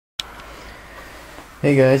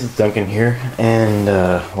Hey guys, it's Duncan here, and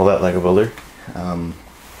well, that Lego builder.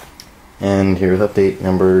 And here's update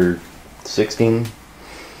number 16.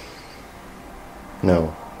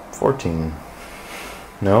 No, 14.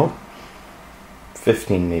 No,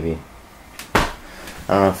 15 maybe. I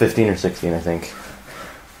don't know, 15 or 16 I think.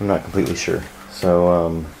 I'm not completely sure.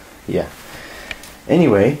 So yeah.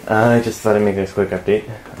 Anyway, I just thought I'd make this quick update.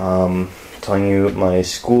 Telling you my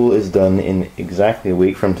school is done in exactly a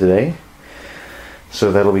week from today. So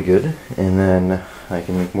that'll be good, and then I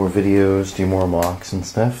can make more videos, do more mocks and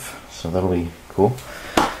stuff, so that'll be cool.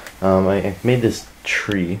 I made this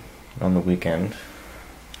tree on the weekend.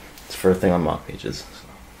 It's for a thing on mock pages. So.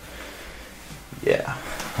 Yeah.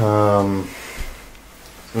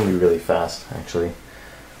 It's going to be really fast, actually.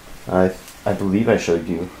 I believe I showed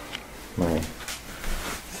you my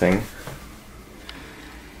thing.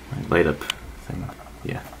 My light up thing.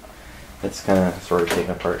 Yeah. It's kind of sort of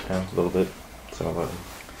taken apart now a little bit. So,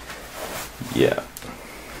 yeah.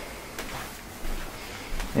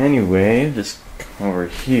 Anyway, just come over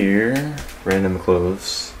here. Random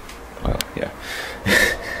clothes. Well, yeah.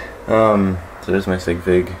 So there's my sig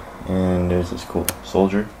fig, and there's this cool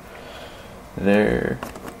soldier. There.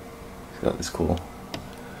 He's got this cool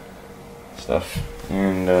stuff.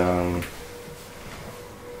 And,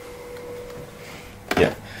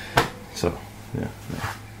 yeah. So, yeah.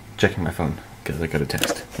 Checking my phone, because I got a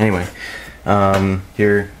text. Anyway.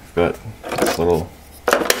 Here I've got this little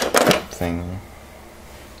thing.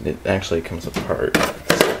 It actually comes apart.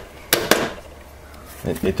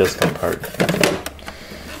 It does come apart.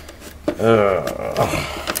 It'll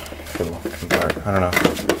come apart. I don't know.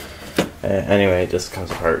 Anyway, it just comes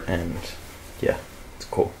apart, and yeah, it's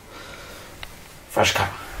cool. Fresh cut.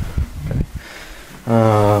 Okay.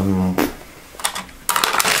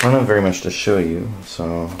 I don't have very much to show you,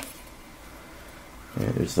 so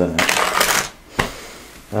yeah, there's that.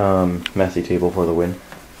 Messy table for the win.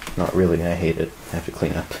 Not really, I hate it. I have to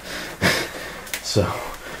clean up. So,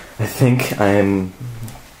 I think I'm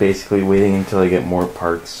basically waiting until I get more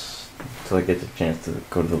parts, until I get the chance to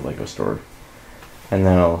go to the Lego store. And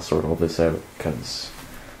then I'll sort all this out, because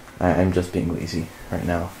I'm just being lazy right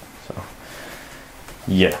now. So,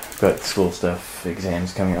 yeah, got school stuff,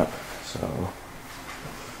 exams coming up, so...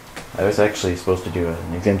 I was actually supposed to do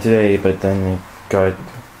an exam today, but then it got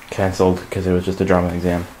cancelled because it was just a drama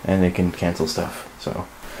exam, and they can cancel stuff. So,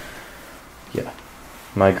 yeah,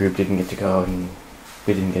 my group didn't get to go, and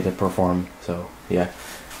we didn't get to perform. So, yeah,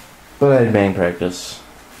 but I had band practice,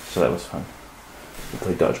 so that was fun. We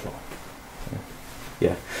played dodgeball.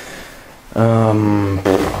 Yeah.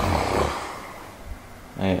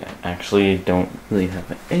 I actually don't really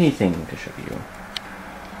have anything to show you.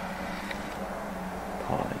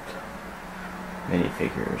 Pod.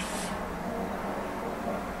 Minifigures.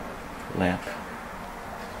 Lamp.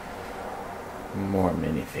 More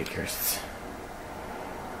minifigures.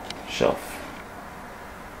 Shelf.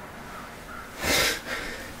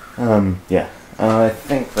 Yeah. I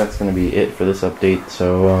think that's gonna be it for this update,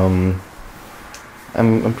 so,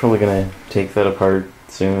 I'm probably gonna take that apart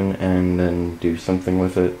soon and then do something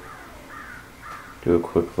with it. Do a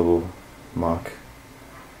quick little mock.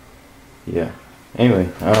 Yeah. Anyway,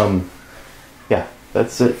 yeah,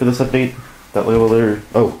 that's it for this update. That little other...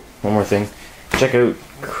 Oh, one more thing. Check out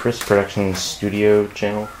Krisproductionstudio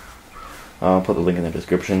channel. I'll put the link in the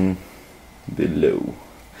description below.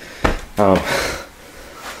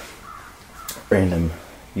 Random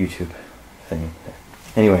YouTube thing.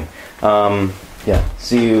 Anyway, yeah,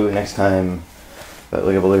 see you next time. That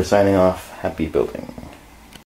Lego Builder signing off. Happy building.